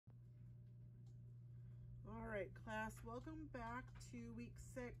right, class, welcome back to week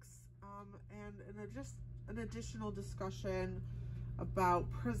 6 and just an additional discussion about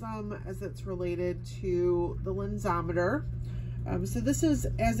prism as it's related to the lensometer. So this is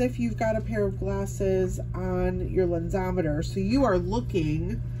as if you've got a pair of glasses on your lensometer. So you are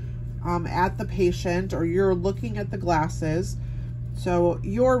looking at the patient, or you're looking at the glasses. So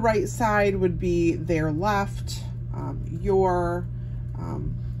your right side would be their left, your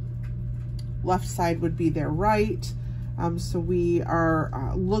left side would be their right. So we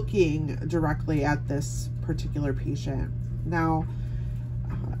are looking directly at this particular patient. Now,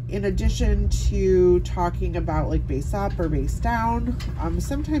 in addition to talking about like base up or base down,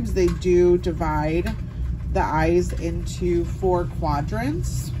 sometimes they do divide the eyes into 4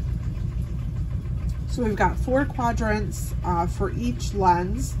 quadrants. So we've got 4 quadrants for each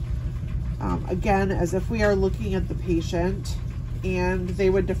lens, again, as if we are looking at the patient, and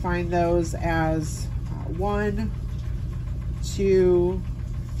they would define those as 1, 2,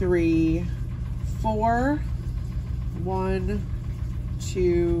 3, 4, 1,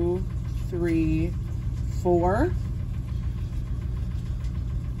 2, 3, 4.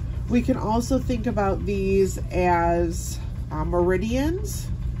 We can also think about these as meridians.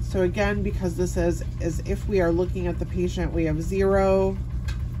 So again, because this is as if we are looking at the patient, we have 0,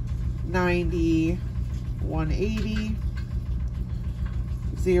 90, 180,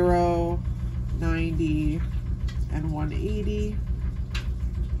 0, 90, and 180.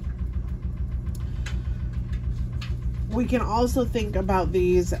 We can also think about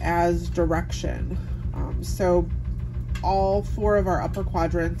these as direction. So all 4 of our upper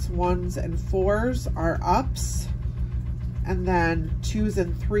quadrants, 1s and 4s, are ups, and then 2s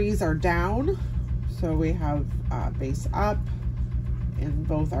and 3s are down. So we have base up in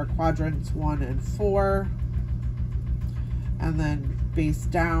both our quadrants 1 and 4, and then base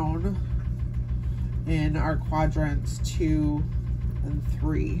down in our quadrants 2 and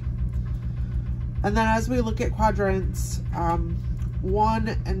 3. And then as we look at quadrants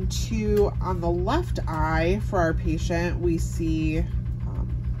 1 and 2 on the left eye for our patient, we see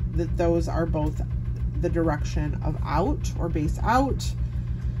that those are both the direction of out or base out.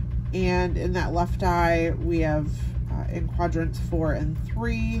 And in that left eye, we have in quadrants 4 and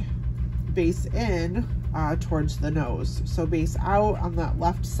 3, base in towards the nose. So base out on that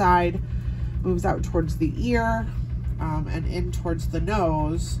left side moves out towards the ear and in towards the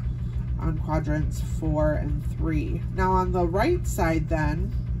nose on quadrants 4 and 3. Now on the right side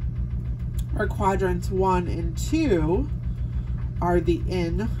then, our quadrants 1 and 2 are the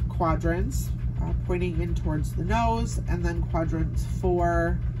in quadrants, pointing in towards the nose, and then quadrants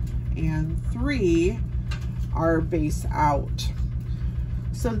 4 and 3 are base out.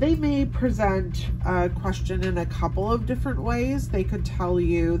 So they may present a question in a couple of different ways. They could tell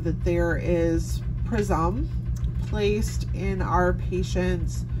you that there is prism placed in our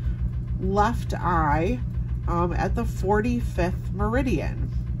patient's left eye at the 45th meridian.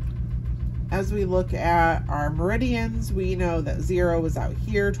 As we look at our meridians, we know that 0 is out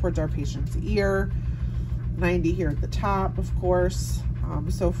here towards our patient's ear, 90 here at the top, of course.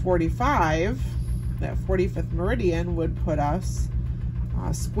 So 45, that 45th meridian, would put us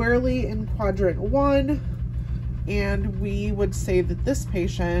squarely in quadrant 1, and we would say that this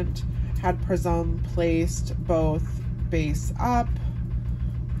patient had prism placed both base up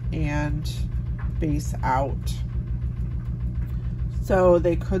and base out. So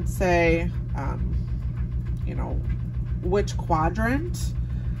they could say, you know, which quadrant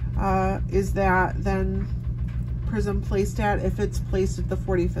is that then prism placed at? If it's placed at the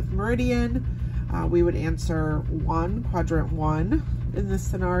 45th meridian, we would answer 1, quadrant 1 in this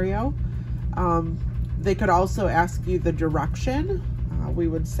scenario. They could also ask you the direction. We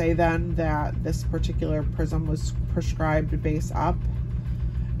would say then that this particular prism was prescribed base up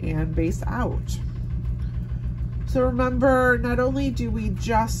and base out. So remember, not only do we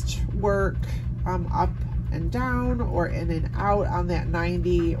just work up and down or in and out on that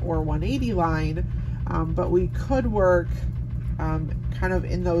 90 or 180 line, but we could work kind of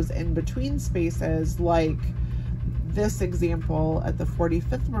in those in-between spaces, like this example at the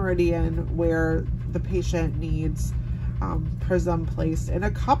 45th meridian, where the patient needs prism placed in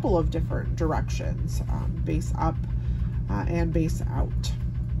a couple of different directions, base up and base out.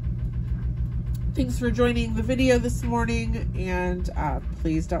 Thanks for joining the video this morning, and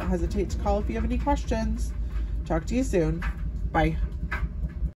please don't hesitate to call if you have any questions. Talk to you soon. Bye.